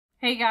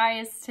Hey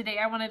guys, today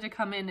I wanted to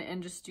come in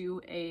and just do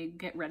a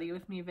get ready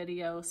with me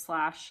video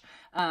slash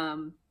do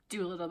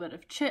a little bit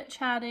of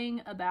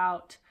chit-chatting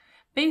about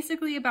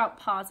basically about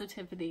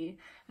positivity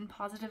and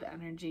positive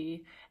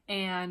energy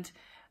and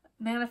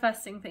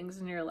manifesting things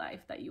in your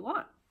life that you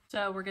want.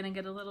 So we're gonna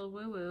get a little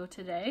woo-woo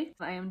today.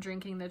 I am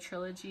drinking the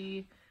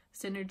Trilogy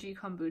Synergy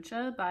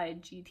Kombucha by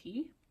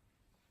GT.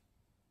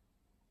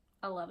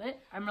 I love it.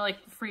 I'm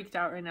like freaked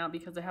out right now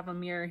because I have a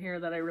mirror here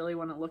that I really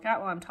want to look at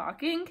while I'm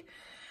talking,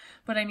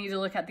 but I need to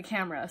look at the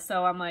camera.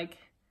 So I'm like,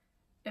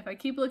 if I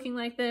keep looking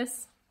like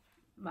this,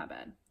 my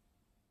bad.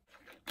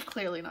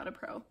 Clearly not a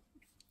pro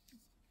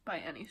by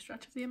any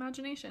stretch of the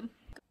imagination.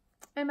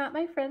 I'm at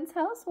my friend's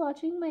house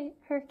watching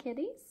her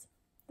kitties.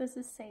 This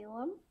is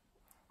Salem.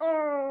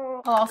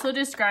 I'll also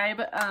describe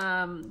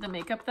the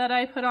makeup that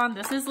I put on.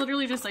 This is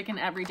literally just like an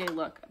everyday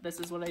look. This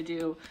is what I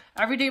do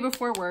every day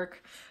before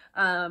work.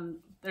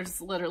 There's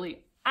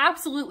literally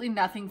absolutely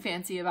nothing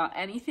fancy about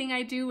anything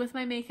I do with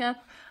my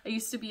makeup. I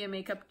used to be a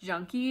makeup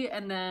junkie,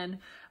 and then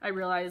I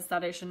realized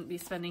that I shouldn't be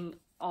spending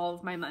all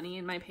of my money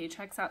and my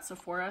paychecks at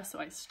Sephora, so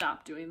I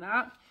stopped doing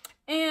that.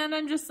 And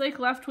I'm just like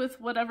left with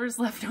whatever's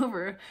left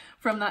over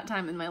from that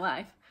time in my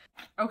life.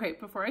 Okay,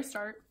 before I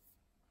start,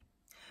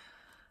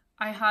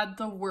 I had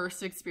the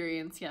worst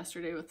experience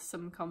yesterday with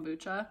some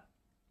kombucha.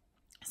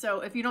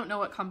 So if you don't know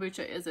what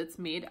kombucha is, it's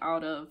made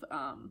out of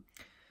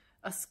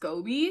a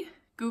SCOBY.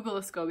 Google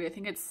a SCOBY. I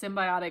think it's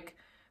symbiotic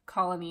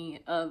colony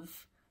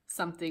of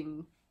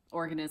something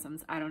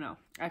organisms. I don't know.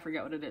 I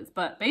forget what it is.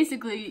 But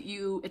basically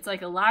it's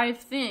like a live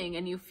thing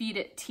and you feed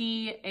it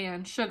tea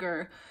and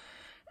sugar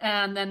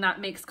and then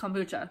that makes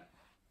kombucha.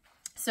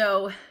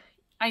 So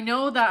I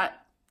know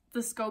that the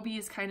SCOBY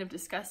is kind of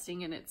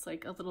disgusting and it's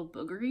like a little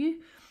boogery,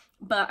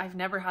 but I've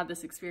never had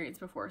this experience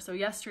before. So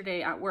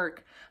yesterday at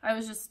work, I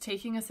was just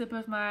taking a sip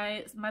of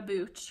my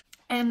booch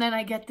and then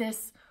I get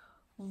this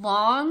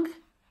long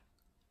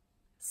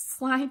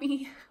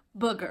slimy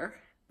booger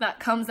that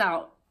comes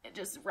out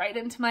just right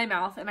into my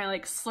mouth, and I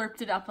like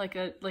slurped it up like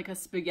a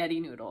spaghetti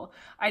noodle.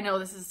 I know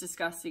this is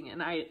disgusting,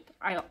 and I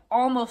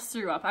almost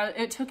threw up.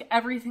 It took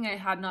everything I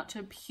had not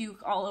to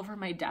puke all over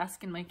my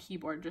desk and my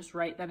keyboard just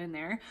right then and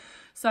there.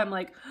 So I'm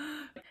like,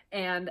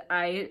 and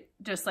I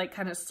just like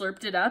kind of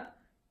slurped it up,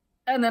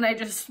 and then I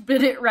just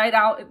spit it right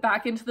out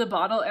back into the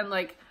bottle, and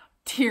like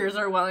tears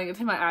are welling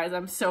into my eyes.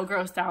 I'm so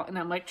grossed out, and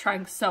I'm like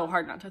trying so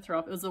hard not to throw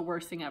up. It was the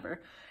worst thing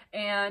ever.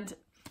 And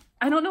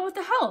I don't know what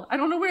the hell. I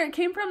don't know where it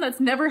came from. That's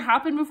never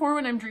happened before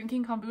when I'm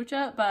drinking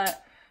kombucha,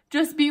 but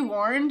just be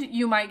warned,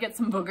 you might get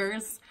some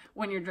boogers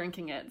when you're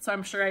drinking it. So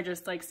I'm sure I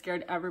just like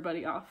scared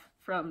everybody off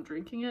from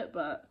drinking it,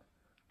 but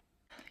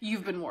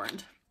you've been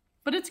warned.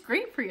 But it's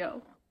great for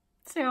you.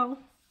 So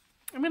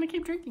I'm gonna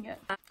keep drinking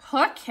it.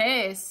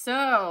 Okay,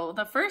 so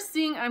the first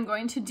thing I'm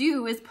going to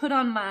do is put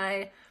on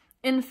my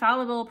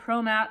Infallible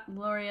Pro Matte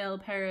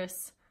L'Oreal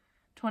Paris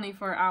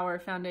 24-Hour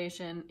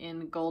Foundation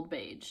in Gold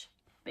Beige.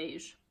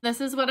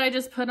 This is what I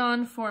just put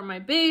on for my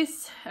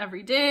base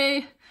every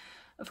day.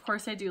 Of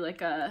course, I do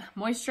like a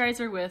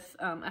moisturizer with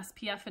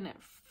SPF in it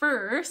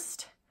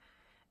first,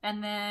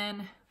 and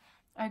then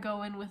I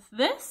go in with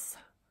this,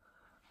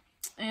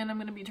 and I'm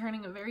gonna be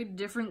turning a very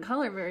different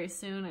color very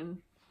soon and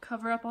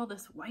cover up all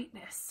this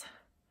whiteness.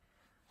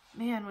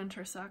 Man,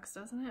 winter sucks,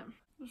 doesn't it?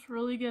 Just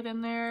really get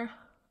in there.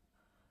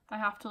 I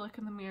have to look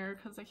in the mirror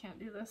because I can't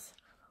do this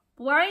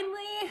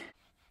blindly.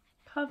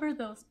 Cover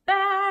those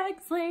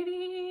bags,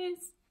 ladies.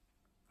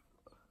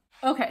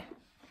 Okay.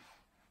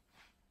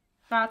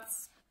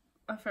 That's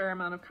a fair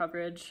amount of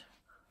coverage.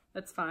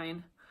 That's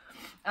fine.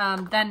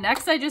 Then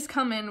next I just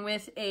come in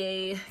with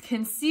a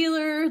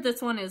concealer.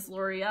 This one is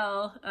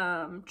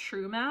L'Oreal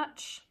True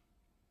Match.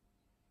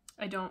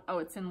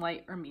 It's in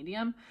light or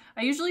medium.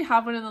 I usually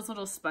have one of those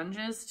little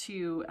sponges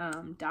to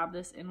dab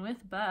this in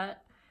with,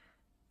 but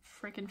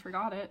freaking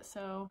forgot it.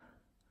 So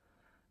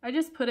I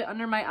just put it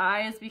under my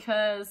eyes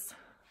because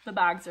the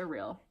bags are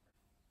real.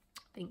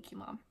 Thank you,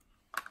 Mom.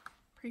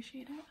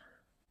 Appreciate it.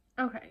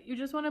 Okay, you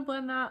just want to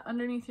blend that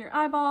underneath your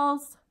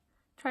eyeballs.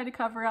 Try to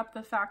cover up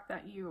the fact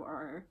that you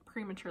are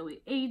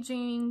prematurely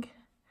aging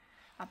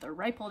at the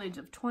ripe old age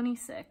of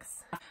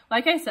 26.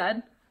 Like I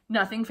said,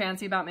 nothing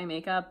fancy about my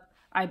makeup.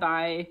 I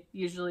buy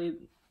usually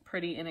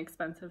pretty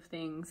inexpensive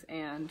things,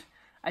 and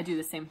I do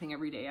the same thing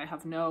every day. I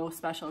have no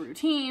special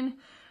routine.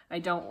 I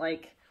don't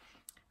like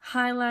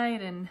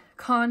highlight and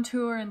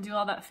contour and do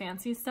all that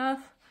fancy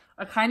stuff.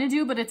 I kind of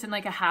do, but it's in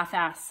like a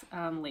half-ass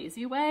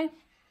lazy way.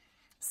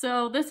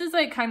 So this is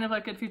like kind of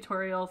like a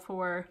tutorial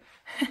for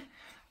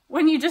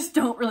when you just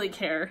don't really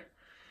care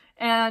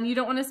and you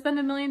don't want to spend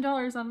 $1 million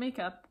on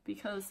makeup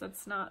because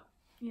that's not,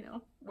 you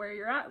know, where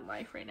you're at in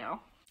life right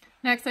now.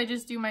 Next, I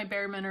just do my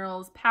Bare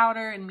Minerals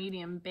powder in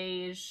medium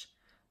beige.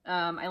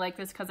 I like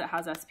this because it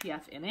has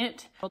SPF in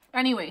it.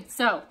 Anyway,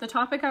 so the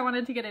topic I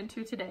wanted to get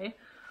into today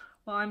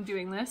while I'm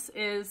doing this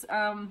is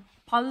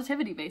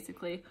positivity,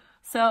 basically.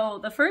 So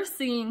the first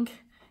thing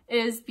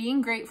is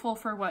being grateful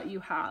for what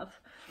you have.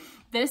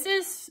 This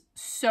is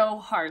so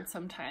hard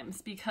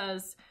sometimes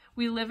because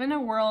we live in a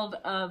world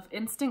of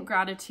instant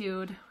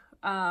gratitude.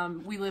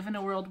 We live in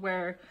a world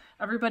where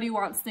everybody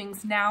wants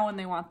things now and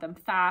they want them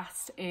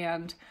fast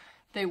and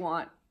they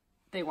want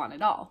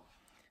it all.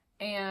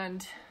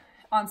 And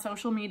on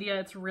social media,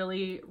 it's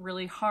really,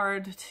 really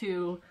hard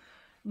to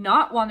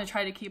not want to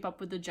try to keep up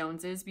with the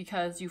Joneses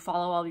because you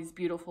follow all these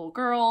beautiful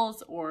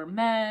girls or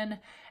men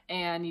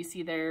and you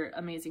see their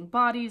amazing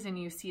bodies and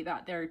you see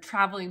that they're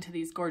traveling to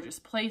these gorgeous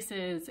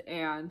places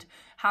and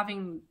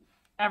having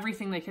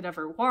everything they could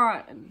ever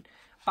want and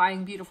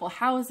buying beautiful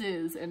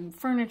houses and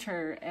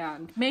furniture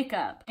and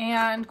makeup.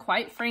 And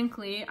quite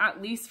frankly,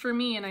 at least for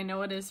me, and I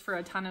know it is for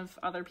a ton of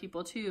other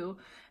people too,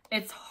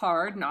 it's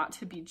hard not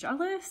to be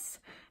jealous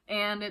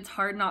and it's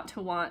hard not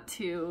to want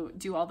to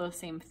do all those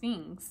same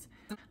things.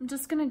 I'm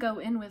just gonna go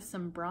in with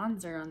some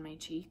bronzer on my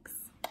cheeks,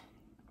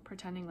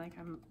 pretending like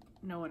I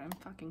know what I'm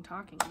fucking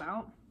talking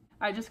about.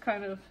 I just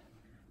kind of,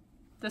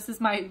 this is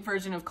my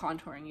version of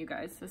contouring, you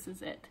guys. This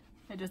is it.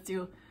 I just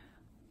do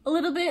a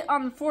little bit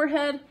on the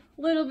forehead,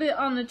 a little bit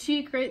on the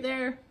cheek right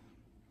there.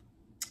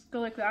 Go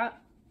like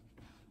that.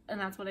 And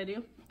that's what I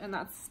do. And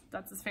that's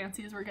as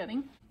fancy as we're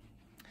getting.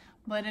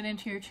 Blend it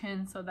into your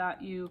chin so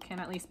that you can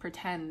at least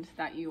pretend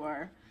that you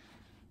are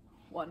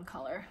one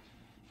color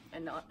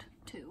and not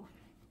two.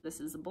 This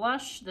is a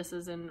blush. This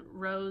is in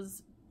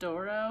Rose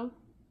Doro.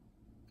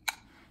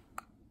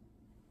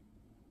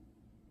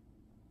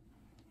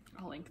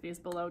 I'll link these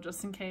below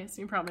just in case.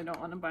 You probably don't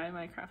want to buy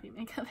my crappy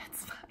makeup.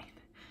 It's fine.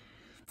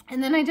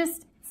 And then I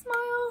just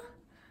smile,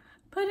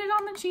 put it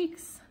on the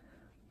cheeks,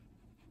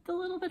 a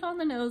little bit on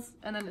the nose,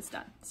 and then it's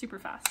done. Super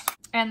fast.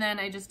 And then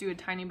I just do a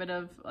tiny bit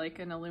of like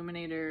an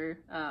illuminator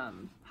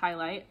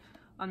highlight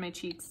on my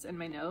cheeks and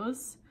my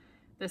nose.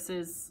 This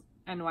is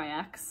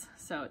NYX,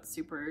 so it's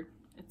super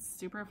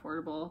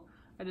affordable.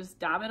 I just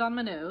dab it on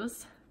my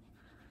nose.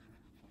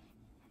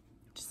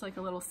 Just like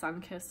a little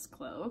sun-kissed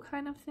glow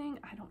kind of thing.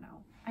 I don't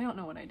know. I don't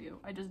know what I do.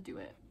 I just do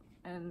it.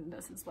 And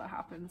this is what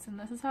happens, and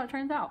this is how it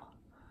turns out.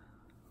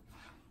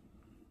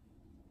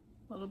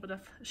 A little bit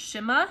of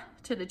shimmer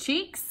to the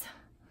cheeks.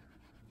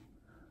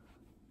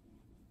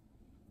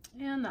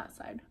 And that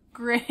side.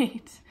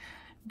 Great.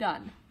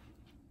 Done.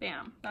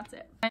 Bam. That's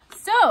it.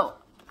 So,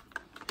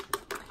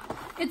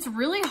 it's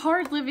really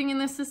hard living in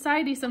this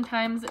society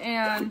sometimes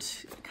and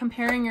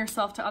comparing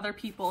yourself to other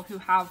people who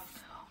have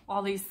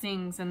all these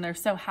things and they're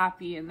so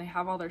happy and they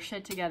have all their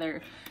shit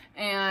together.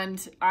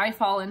 And I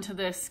fall into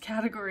this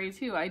category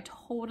too. I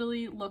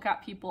totally look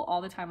at people all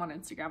the time on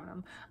Instagram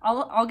and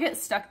I'll get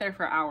stuck there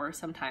for hours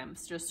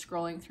sometimes, just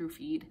scrolling through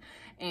feed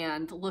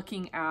and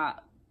looking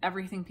at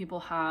everything people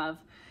have.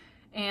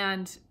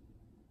 And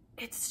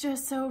it's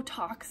just so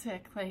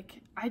toxic.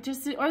 Like I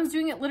was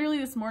doing it literally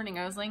this morning.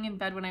 I was laying in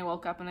bed when I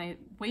woke up and I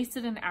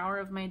wasted an hour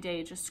of my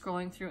day just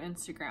scrolling through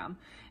Instagram,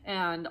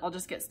 and I'll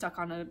just get stuck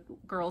on a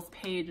girl's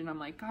page and I'm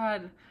like,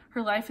 God,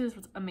 her life is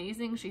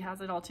amazing. She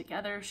has it all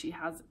together. She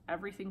has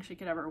everything she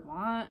could ever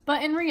want.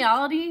 But in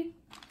reality,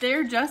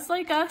 they're just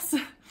like us.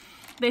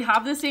 They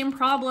have the same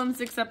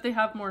problems except they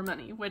have more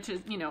money, which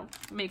is, you know,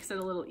 makes it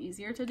a little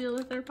easier to deal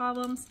with their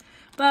problems.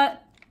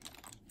 But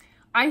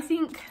I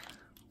think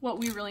what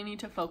we really need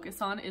to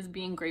focus on is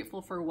being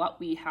grateful for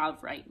what we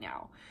have right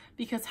now.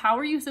 Because how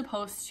are you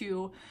supposed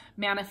to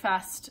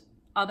manifest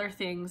other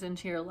things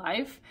into your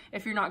life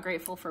if you're not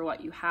grateful for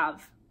what you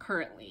have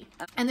currently?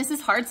 And this is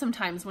hard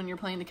sometimes when you're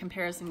playing the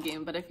comparison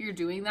game, but if you're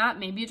doing that,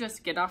 maybe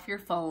just get off your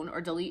phone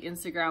or delete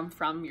Instagram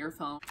from your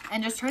phone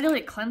and just try to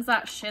like cleanse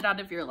that shit out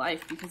of your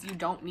life, because you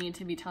don't need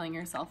to be telling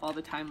yourself all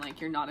the time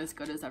like you're not as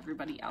good as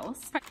everybody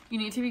else. You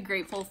need to be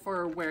grateful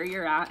for where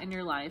you're at in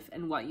your life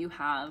and what you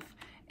have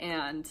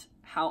and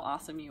how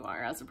awesome you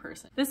are as a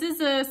person. This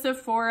is a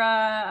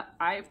Sephora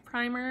eye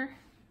primer.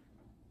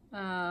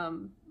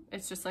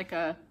 It's just like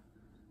a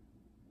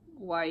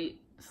white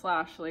 /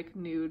 like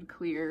nude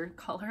clear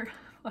color.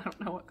 I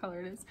don't know what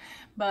color it is,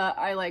 but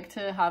I like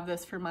to have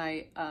this for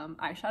my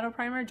eyeshadow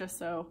primer just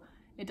so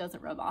it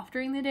doesn't rub off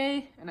during the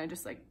day. And I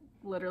just like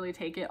literally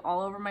take it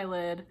all over my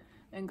lid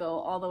and go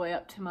all the way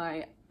up to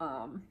my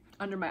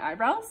under my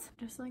eyebrows,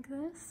 just like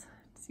this,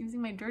 just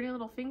using my dirty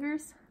little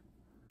fingers.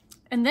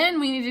 And then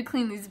we need to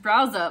clean these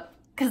brows up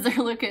because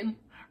they're looking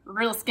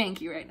real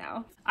skanky right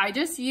now. I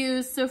just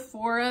use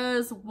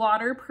Sephora's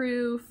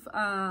waterproof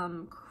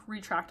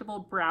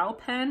retractable brow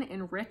pen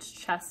in Rich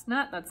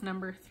Chestnut. That's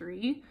number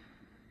 3.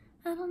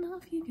 I don't know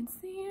if you can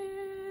see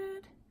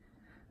it,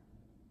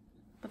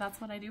 but that's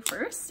what I do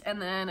first.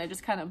 And then I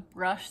just kind of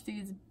brush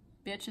these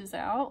bitches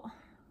out.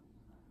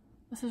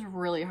 This is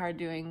really hard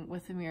doing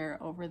with the mirror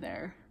over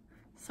there.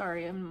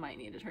 Sorry, I might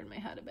need to turn my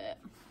head a bit.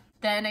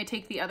 Then I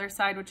take the other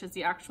side, which is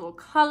the actual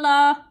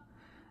color,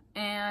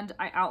 and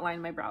I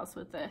outline my brows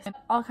with this. And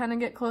I'll kind of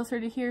get closer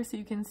to here so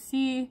you can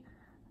see.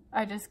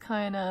 I just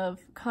kind of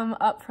come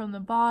up from the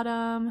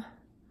bottom,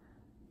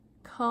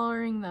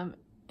 coloring them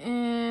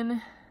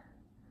in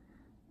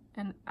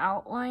and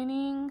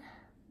outlining.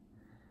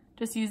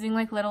 Just using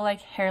like little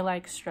like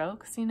hair-like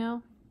strokes, you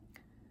know?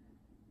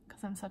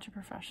 Because I'm such a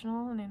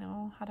professional and I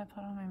know how to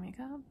put on my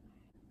makeup.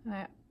 And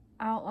I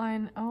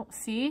outline, oh,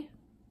 see?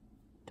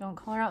 Don't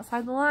color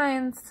outside the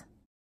lines.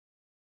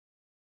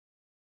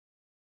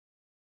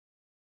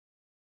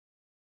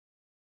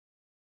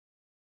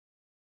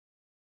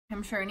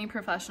 I'm sure any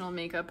professional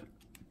makeup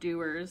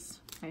doers,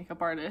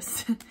 makeup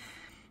artists,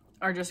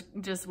 are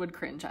just would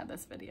cringe at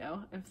this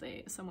video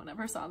if someone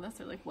ever saw this.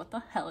 They're like, what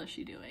the hell is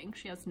she doing?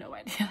 She has no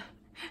idea.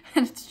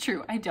 And it's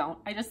true, I don't.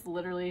 I just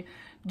literally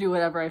do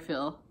whatever I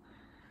feel.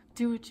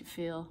 Do what you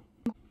feel.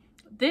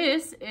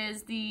 This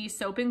is the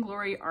Soap &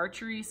 Glory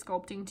Archery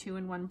Sculpting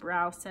 2-in-1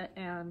 Brow Set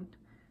and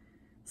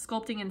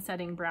Sculpting and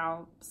Setting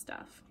Brow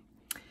Stuff.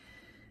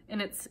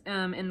 And it's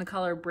in the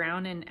color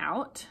Brown and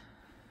Out.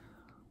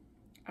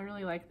 I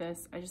really like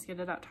this. I just get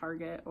it at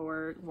Target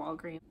or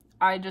Walgreens.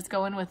 I just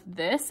go in with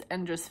this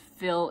and just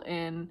fill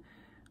in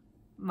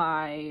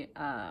my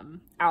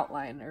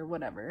outline or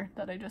whatever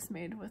that I just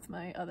made with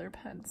my other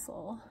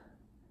pencil.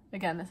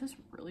 Again, this is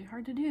really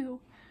hard to do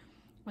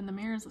when the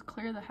mirror is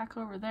clear the heck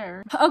over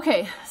there.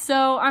 Okay,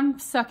 so I'm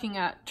sucking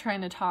at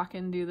trying to talk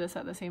and do this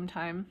at the same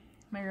time.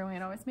 My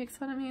roommate always makes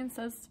fun of me and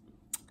says,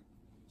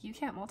 you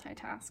can't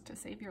multitask to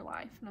save your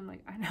life. And I'm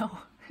like, I know,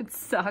 it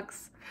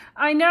sucks.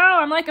 I know,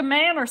 I'm like a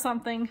man or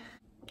something.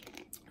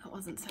 That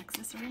wasn't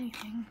sexist or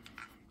anything.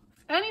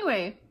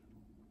 Anyway,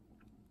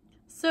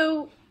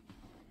 so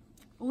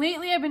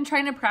lately I've been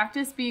trying to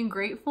practice being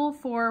grateful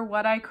for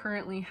what I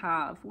currently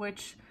have,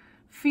 which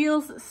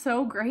feels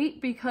so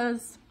great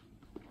because,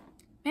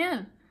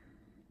 man,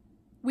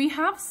 we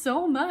have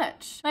so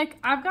much. Like,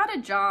 I've got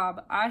a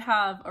job, I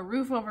have a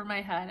roof over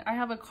my head, I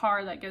have a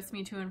car that gets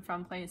me to and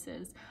from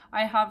places,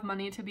 I have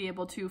money to be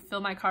able to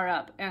fill my car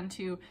up and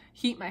to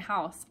heat my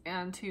house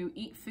and to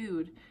eat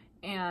food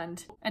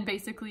and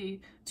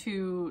basically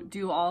to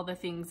do all the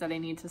things that I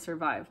need to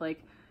survive.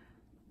 Like,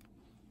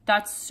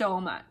 that's so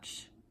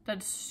much.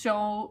 That's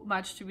so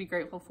much to be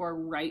grateful for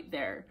right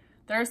there.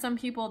 There are some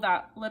people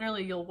that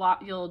literally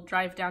you'll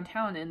drive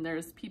downtown and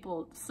there's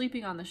people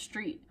sleeping on the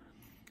street.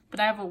 But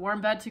I have a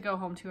warm bed to go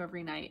home to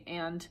every night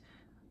and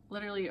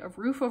literally a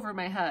roof over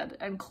my head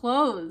and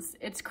clothes.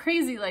 It's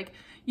crazy. Like,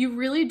 you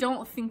really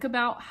don't think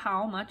about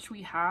how much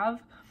we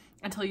have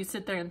until you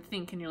sit there and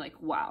think and you're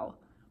like, wow,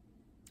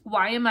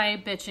 why am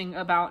I bitching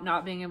about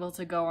not being able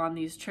to go on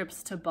these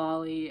trips to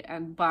Bali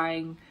and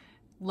buying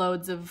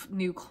loads of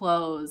new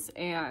clothes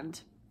and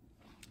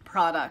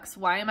products?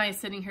 Why am I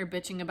sitting here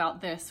bitching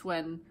about this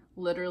when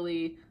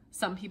literally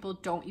some people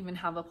don't even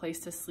have a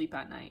place to sleep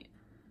at night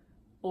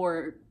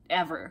or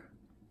ever,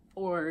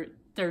 or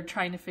they're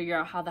trying to figure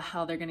out how the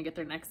hell they're gonna get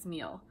their next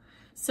meal?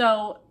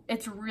 So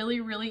it's really,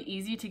 really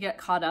easy to get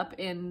caught up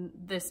in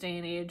this day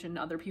and age and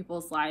other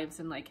people's lives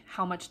and like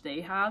how much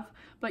they have,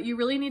 but you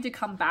really need to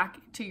come back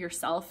to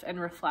yourself and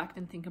reflect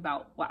and think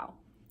about, wow,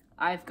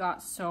 I've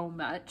got so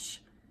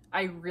much.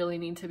 I really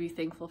need to be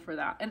thankful for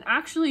that. And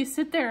actually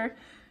sit there,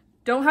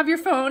 don't have your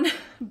phone,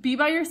 be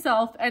by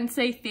yourself and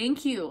say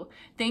thank you.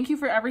 Thank you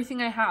for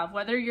everything I have.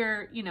 Whether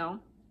you're, you know,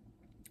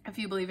 if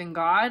you believe in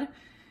God,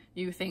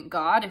 you thank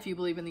God. If you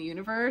believe in the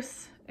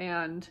universe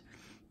and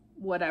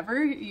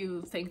whatever,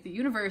 you thank the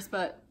universe.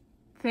 But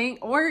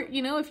or,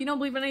 you know, if you don't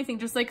believe in anything,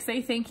 just like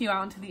say thank you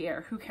out into the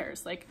air. Who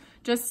cares? Like,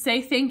 just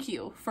say thank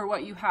you for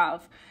what you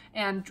have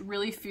and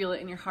really feel it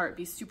in your heart.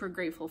 Be super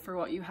grateful for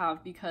what you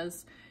have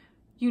because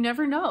you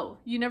never know.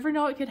 You never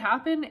know what could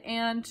happen,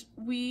 and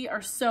we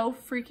are so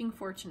freaking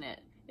fortunate.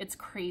 It's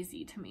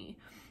crazy to me.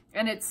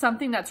 And it's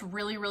something that's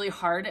really, really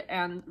hard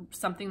and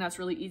something that's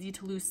really easy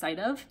to lose sight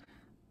of.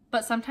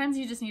 But sometimes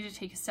you just need to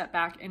take a step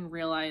back and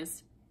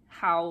realize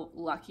how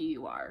lucky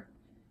you are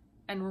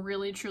and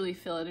really, truly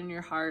feel it in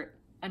your heart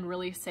and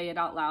really say it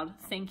out loud.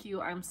 Thank you,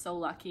 I'm so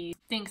lucky.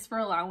 Thanks for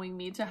allowing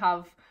me to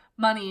have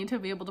money to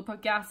be able to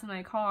put gas in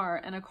my car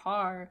and a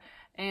car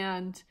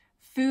and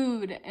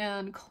food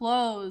and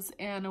clothes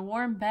and a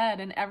warm bed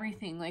and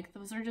everything. Like,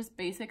 those are just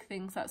basic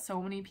things that so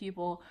many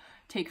people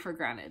take for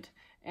granted.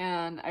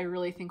 And I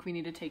really think we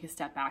need to take a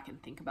step back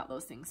and think about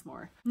those things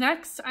more.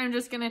 Next, I'm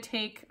just gonna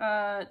take,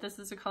 this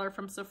is a color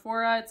from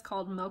Sephora. It's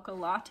called Mocha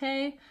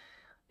Latte.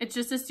 It's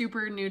just a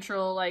super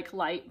neutral, like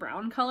light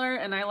brown color.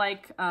 And I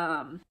like,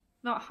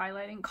 not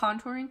highlighting,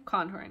 contouring.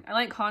 I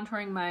like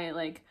contouring my,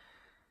 like,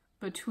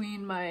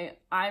 between my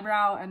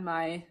eyebrow and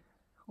my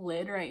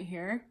lid right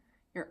here,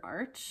 your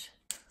arch.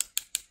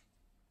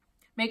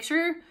 Make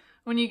sure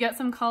when you get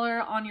some color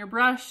on your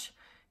brush,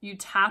 you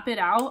tap it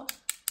out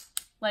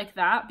like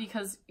that,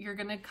 because you're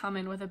gonna come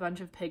in with a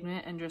bunch of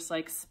pigment and just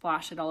like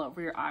splash it all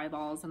over your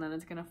eyeballs, and then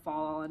it's gonna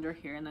fall all under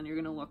here, and then you're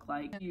gonna look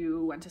like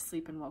you went to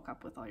sleep and woke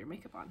up with all your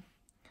makeup on.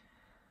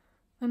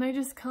 Then I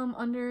just come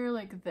under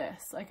like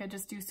this. Like, I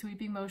just do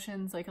sweeping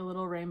motions, like a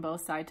little rainbow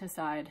side to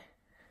side.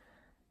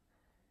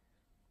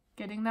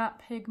 Getting that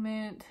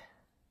pigment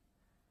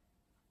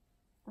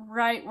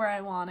right where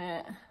I want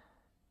it.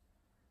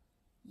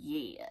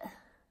 Yeah.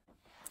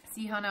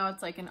 See how now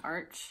it's like an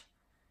arch,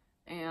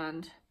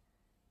 and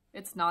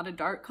it's not a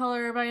dark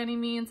color by any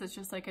means. It's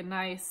just like a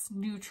nice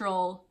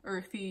neutral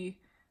earthy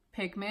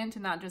pigment,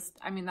 and that just,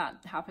 I mean,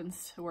 that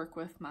happens to work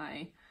with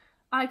my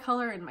eye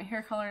color and my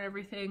hair color and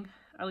everything.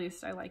 At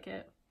least I like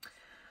it.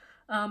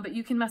 But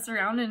you can mess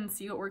around and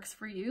see what works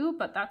for you,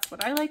 but that's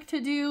what I like to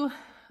do.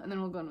 And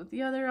then we'll go in with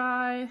the other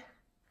eye.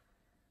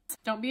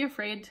 Don't be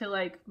afraid to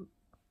like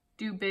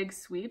do big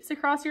sweeps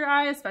across your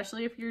eye,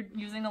 especially if you're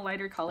using a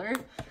lighter color,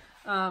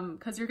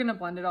 because you're gonna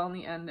blend it all in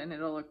the end and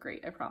it'll look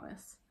great, I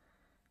promise.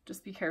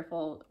 Just be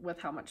careful with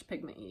how much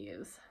pigment you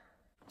use.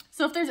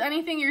 So if there's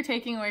anything you're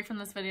taking away from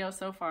this video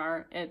so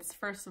far, it's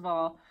first of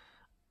all,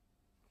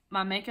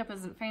 my makeup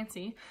isn't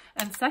fancy,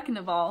 and second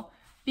of all,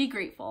 be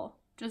grateful.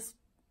 Just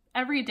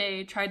every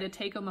day try to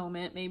take a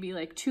moment, maybe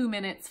like 2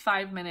 minutes,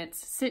 5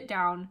 minutes, sit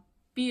down,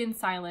 be in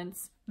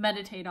silence,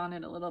 meditate on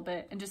it a little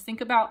bit, and just think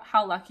about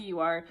how lucky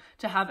you are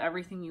to have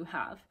everything you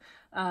have.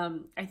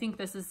 I think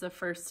this is the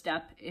first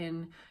step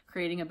in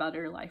creating a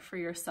better life for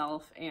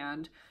yourself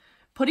and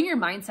putting your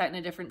mindset in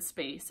a different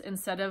space.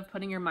 Instead of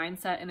putting your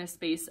mindset in a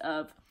space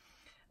of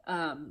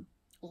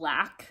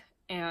lack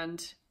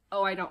and,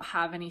 oh, I don't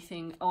have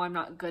anything, oh, I'm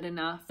not good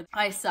enough,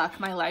 I suck,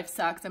 my life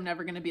sucks, I'm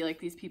never gonna be like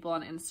these people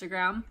on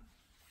Instagram.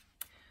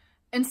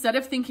 Instead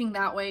of thinking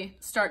that way,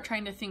 start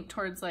trying to think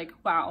towards like,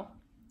 wow,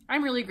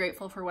 I'm really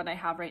grateful for what I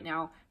have right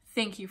now.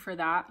 Thank you for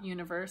that,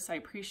 universe. I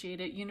appreciate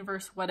it.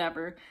 Universe,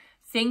 whatever.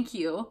 Thank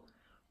you.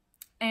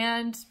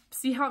 And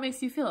see how it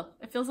makes you feel.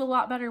 It feels a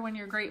lot better when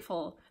you're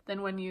grateful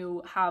than when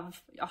you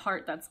have a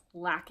heart that's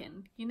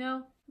lacking, you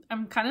know?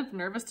 I'm kind of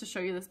nervous to show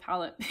you this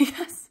palette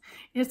because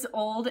it's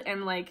old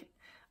and like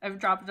I've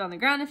dropped it on the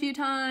ground a few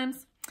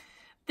times.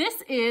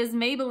 This is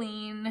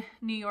Maybelline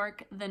New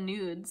York The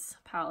Nudes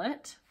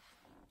palette.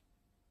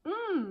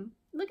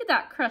 Look at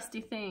that crusty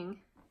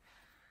thing.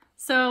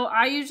 So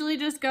I usually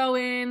just go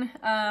in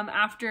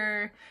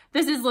after,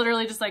 this is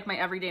literally just like my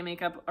everyday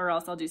makeup, or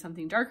else I'll do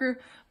something darker,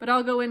 but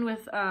I'll go in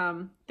with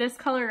this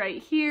color right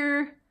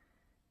here,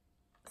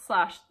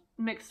 slash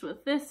mixed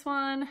with this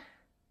one,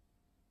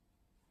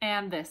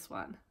 and this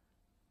one.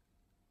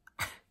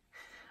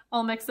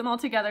 I'll mix them all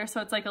together so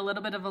it's like a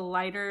little bit of a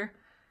lighter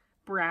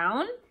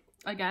brown.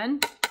 Again,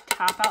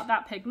 tap out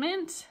that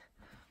pigment.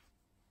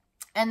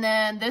 And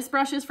then this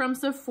brush is from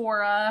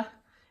Sephora.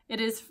 It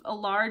is a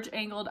large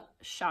angled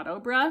shadow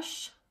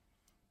brush.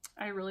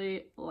 I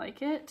really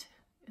like it.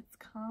 It's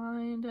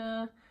kind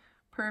of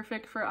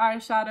perfect for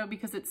eyeshadow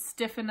because it's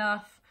stiff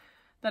enough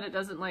that it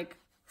doesn't like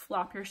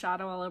flop your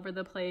shadow all over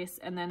the place.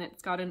 And then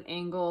it's got an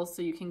angle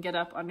so you can get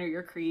up under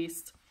your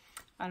crease.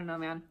 I don't know,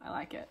 man. I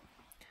like it.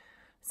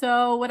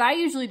 So what I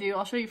usually do,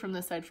 I'll show you from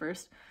this side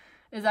first,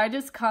 is I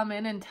just come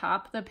in and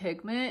tap the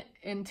pigment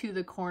into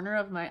the corner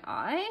of my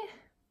eye.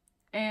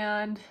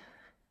 And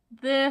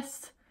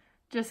this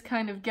just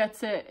kind of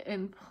gets it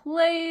in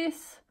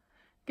place,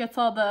 gets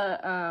all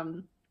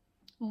the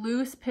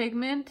loose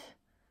pigment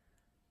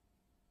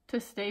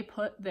to stay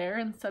put there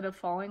instead of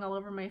falling all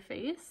over my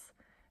face.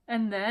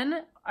 And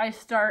then I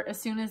start, as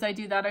soon as I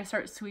do that, I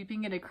start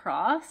sweeping it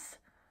across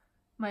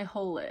my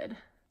whole lid.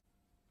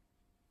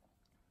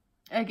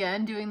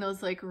 Again, doing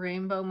those like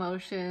rainbow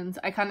motions.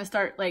 I kind of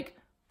start like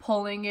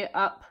pulling it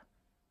up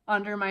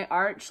under my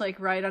arch, like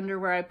right under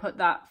where I put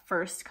that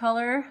first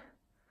color.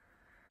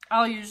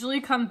 I'll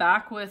usually come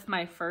back with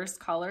my first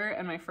color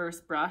and my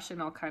first brush,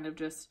 and I'll kind of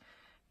just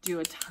do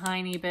a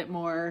tiny bit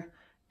more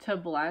to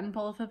blend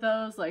both of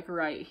those, like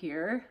right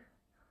here.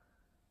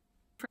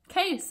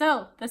 Okay,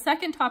 so the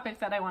second topic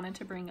that I wanted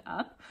to bring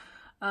up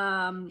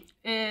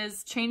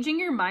is changing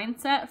your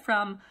mindset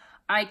from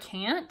I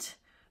can't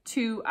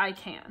to I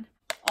can.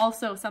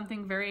 Also,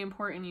 something very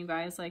important, you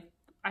guys, like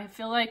I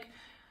feel like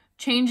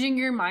changing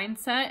your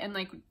mindset and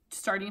like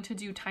starting to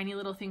do tiny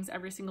little things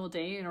every single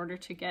day in order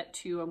to get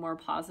to a more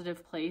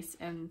positive place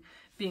and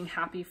being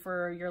happy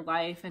for your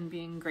life and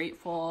being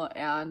grateful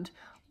and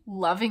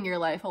loving your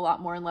life a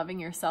lot more and loving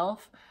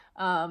yourself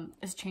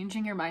is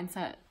changing your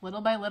mindset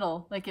little by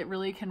little. Like it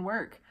really can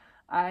work.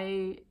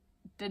 I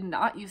did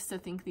not used to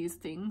think these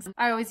things.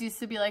 I always used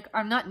to be like,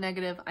 I'm not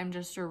negative, I'm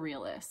just a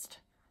realist.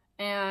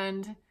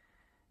 And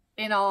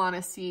in all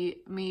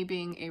honesty, me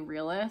being a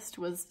realist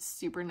was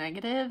super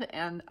negative,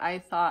 and I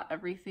thought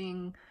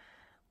everything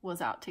was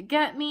out to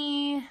get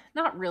me.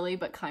 Not really,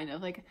 but kind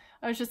of. Like,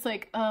 I was just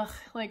like, ugh,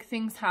 like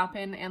things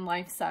happen and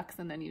life sucks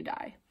and then you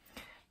die.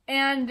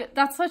 And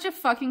that's such a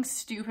fucking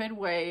stupid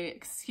way,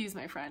 excuse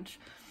my French,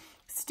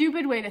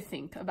 stupid way to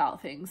think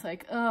about things.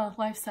 Like, oh,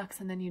 life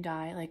sucks and then you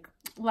die. Like,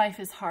 life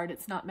is hard,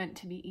 it's not meant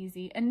to be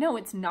easy. And no,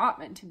 it's not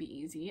meant to be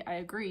easy, I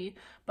agree.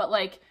 But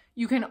like,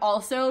 you can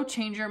also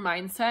change your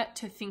mindset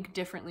to think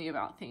differently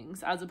about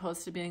things, as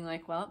opposed to being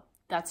like, well,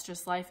 that's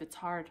just life, it's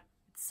hard,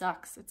 it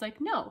sucks. It's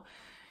like, no,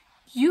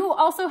 you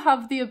also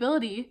have the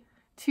ability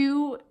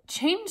to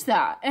change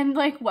that. And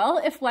like,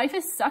 well, if life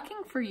is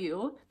sucking for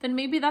you, then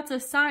maybe that's a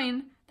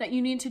sign that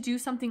you need to do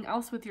something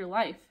else with your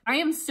life. I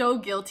am so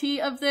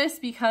guilty of this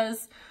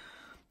because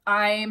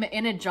I'm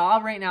in a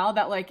job right now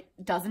that like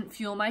doesn't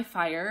fuel my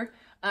fire.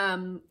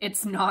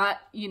 It's not,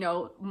 you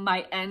know,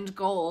 my end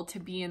goal to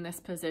be in this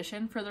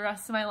position for the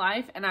rest of my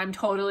life. And I'm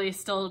totally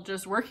still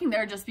just working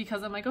there just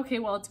because I'm like, okay,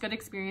 well, it's good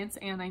experience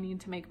and I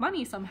need to make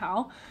money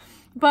somehow.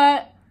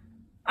 But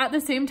at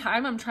the same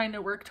time, I'm trying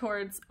to work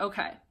towards,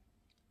 okay,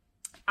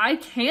 I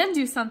can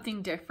do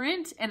something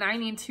different, and I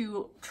need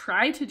to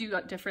try to do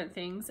different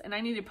things, and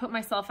I need to put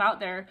myself out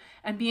there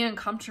and be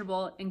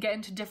uncomfortable and get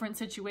into different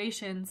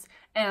situations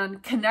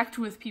and connect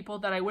with people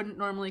that I wouldn't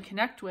normally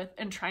connect with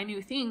and try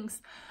new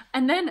things.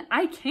 And then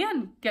I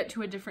can get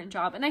to a different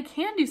job, and I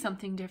can do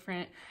something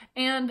different,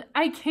 and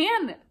I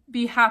can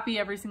be happy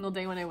every single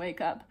day when I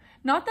wake up.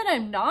 Not that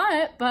I'm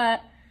not,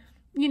 but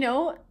you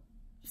know,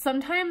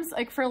 sometimes,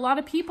 like, for a lot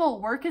of people,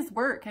 work is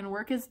work, and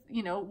work is,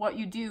 you know, what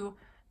you do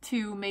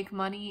to make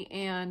money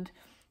and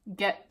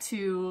get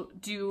to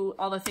do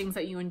all the things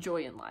that you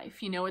enjoy in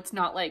life. You know, it's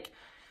not like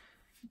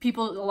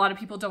a lot of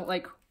people don't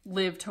like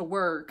live to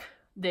work,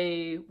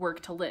 they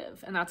work to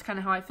live. And that's kind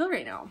of how I feel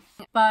right now.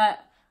 But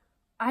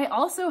I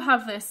also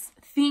have this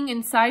thing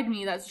inside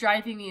me that's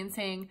driving me and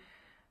saying,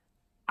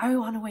 I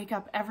want to wake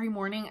up every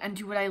morning and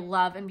do what I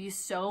love and be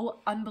so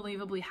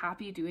unbelievably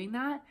happy doing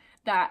that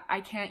I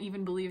can't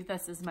even believe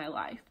this is my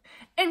life.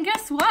 And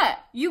guess what?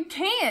 You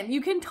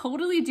can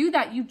totally do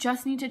that. You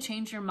just need to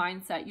change your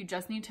mindset. You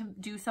just need to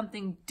do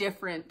something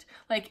different.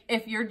 Like,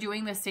 if you're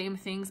doing the same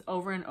things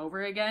over and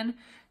over again,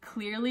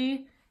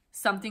 clearly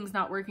something's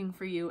not working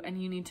for you,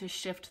 and you need to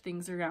shift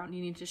things around.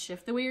 You need to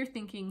shift the way you're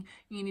thinking.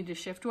 You need to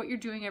shift what you're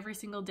doing every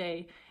single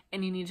day,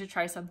 and you need to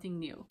try something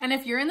new. And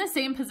if you're in the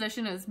same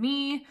position as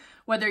me,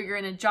 whether you're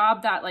in a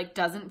job that like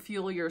doesn't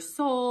fuel your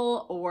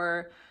soul,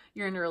 or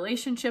you're in a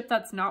relationship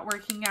that's not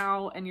working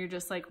out and you're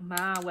just like,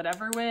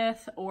 whatever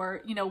with, or,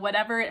 you know,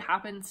 whatever it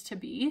happens to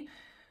be,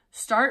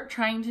 start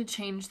trying to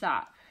change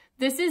that.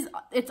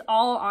 It's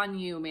all on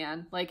you,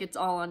 man. Like, it's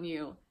all on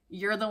you.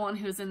 You're the one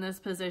who's in this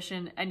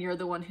position, and you're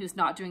the one who's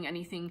not doing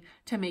anything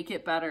to make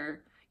it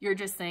better. You're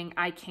just saying,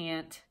 I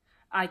can't.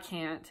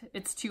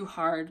 It's too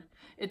hard.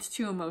 It's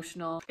too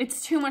emotional.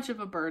 It's too much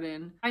of a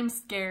burden. I'm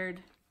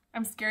scared.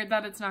 I'm scared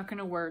that it's not going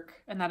to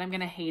work and that I'm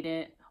going to hate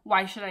it.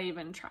 Why should I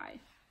even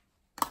try?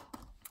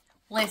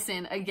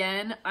 Listen,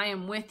 again, I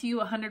am with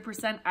you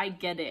 100%. I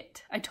get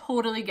it. I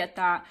totally get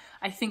that.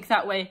 I think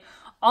that way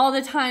all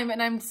the time,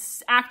 and I'm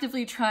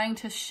actively trying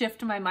to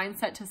shift my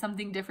mindset to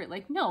something different.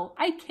 Like, no,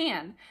 I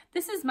can.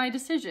 This is my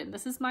decision.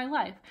 This is my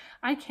life.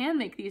 I can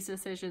make these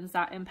decisions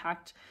that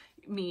impact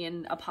me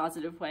in a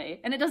positive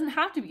way, and it doesn't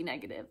have to be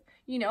negative,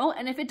 you know?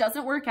 And if it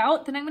doesn't work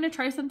out, then I'm going to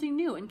try something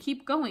new and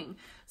keep going.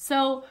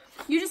 So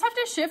you just have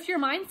to shift your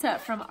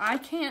mindset from I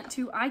can't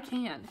to I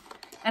can.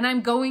 And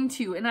I'm going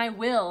to, and I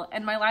will,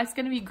 and my life's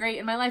going to be great,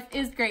 and my life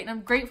is great, and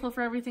I'm grateful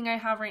for everything I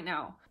have right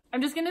now. I'm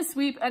just going to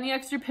sweep any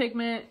extra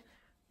pigment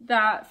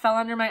that fell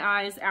under my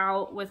eyes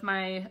out with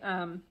my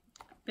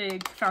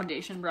big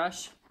foundation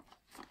brush.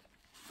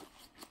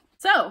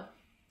 So,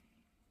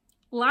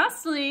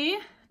 second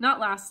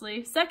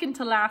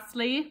to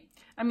lastly,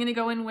 I'm going to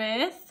go in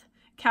with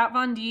Kat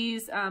Von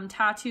D's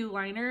tattoo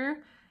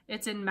liner.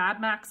 It's in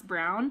Mad Max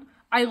Brown.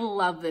 I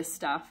love this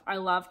stuff. I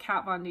love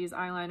Kat Von D's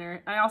eyeliner.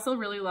 I also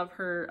really love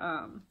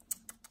her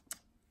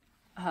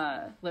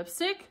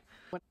lipstick.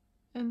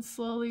 And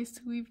slowly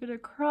sweep it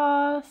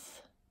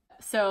across.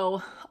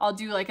 So I'll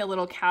do like a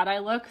little cat eye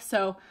look.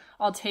 So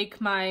I'll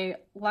take my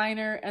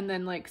liner and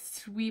then like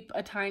sweep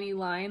a tiny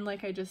line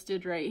like I just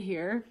did right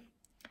here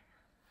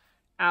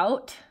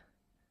out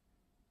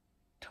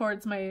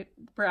towards my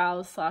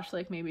brows /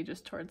 like maybe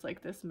just towards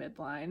like this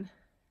midline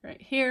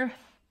right here.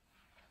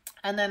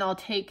 And then I'll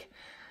take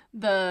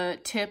the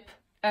tip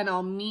and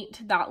I'll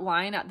meet that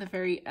line at the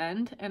very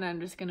end, and I'm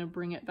just gonna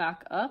bring it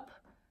back up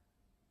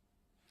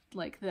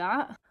like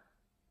that.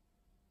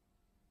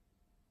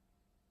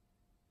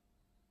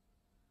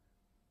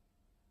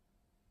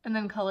 And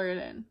then color it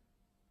in.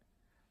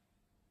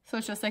 So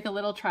it's just like a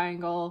little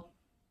triangle,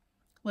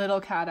 little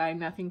cat eye,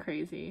 nothing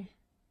crazy.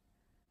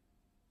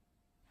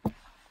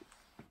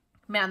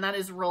 Man, that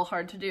is real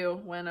hard to do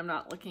when I'm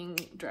not looking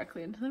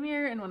directly into the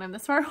mirror and when I'm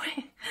this far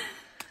away.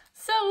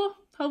 So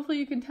hopefully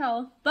you can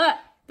tell, but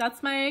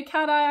that's my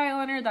cat eye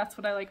eyeliner. That's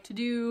what I like to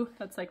do.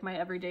 That's like my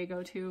everyday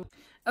go-to.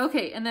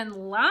 Okay, and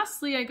then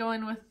lastly, I go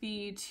in with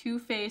the Too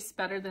Faced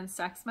Better Than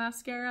Sex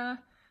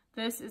mascara.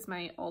 This is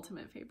my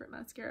ultimate favorite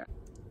mascara.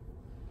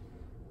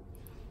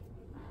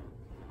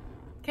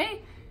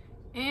 Okay,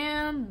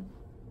 and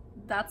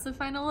that's the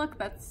final look.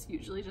 That's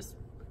usually just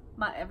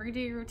my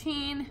everyday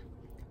routine.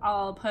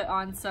 I'll put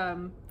on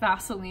some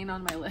Vaseline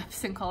on my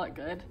lips and call it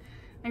good.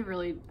 I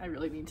really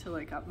need to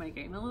like up my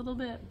game a little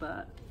bit,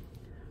 but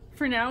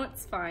for now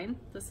it's fine.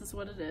 This is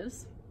what it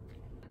is.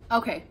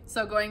 Okay,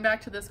 so going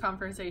back to this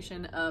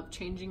conversation of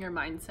changing your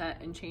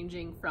mindset and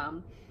changing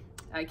from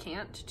I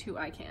can't to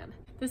I can.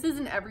 This is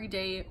an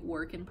everyday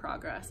work in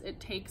progress. It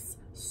takes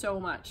so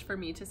much for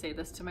me to say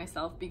this to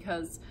myself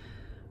because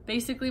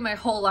basically my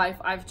whole life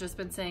I've just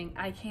been saying,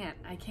 I can't,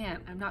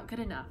 I'm not good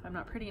enough, I'm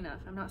not pretty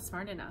enough, I'm not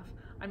smart enough,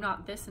 I'm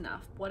not this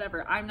enough,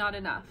 whatever, I'm not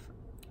enough.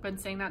 Been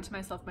saying that to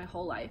myself my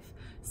whole life.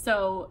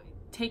 So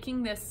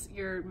taking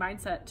your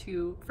mindset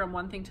from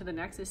one thing to the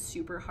next is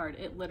super hard.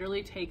 It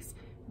literally takes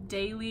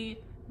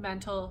daily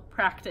mental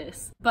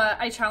practice.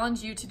 But I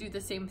challenge you to do the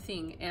same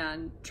thing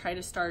and try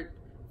to start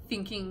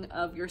thinking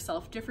of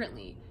yourself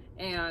differently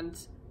and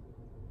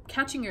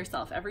catching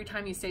yourself every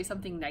time you say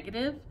something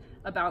negative.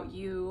 about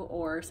you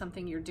or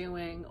something you're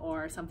doing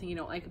or something you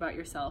don't like about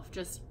yourself,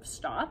 just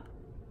stop,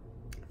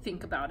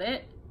 think about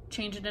it,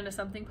 change it into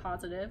something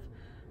positive,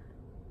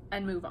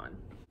 and move on.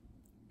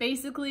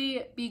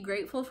 Basically, be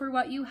grateful for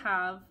what you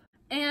have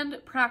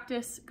and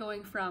practice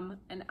going from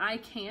an I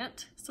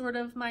can't sort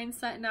of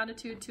mindset and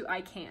attitude to I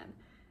can,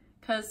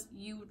 because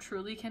you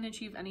truly can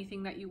achieve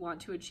anything that you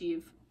want to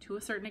achieve to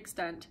a certain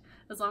extent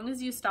as long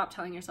as you stop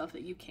telling yourself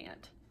that you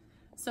can't.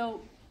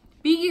 So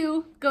be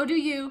you, go do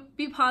you,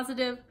 be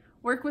positive,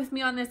 work with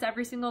me on this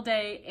every single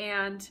day,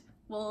 and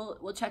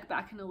we'll check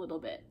back in a little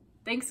bit.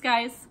 Thanks,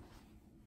 guys.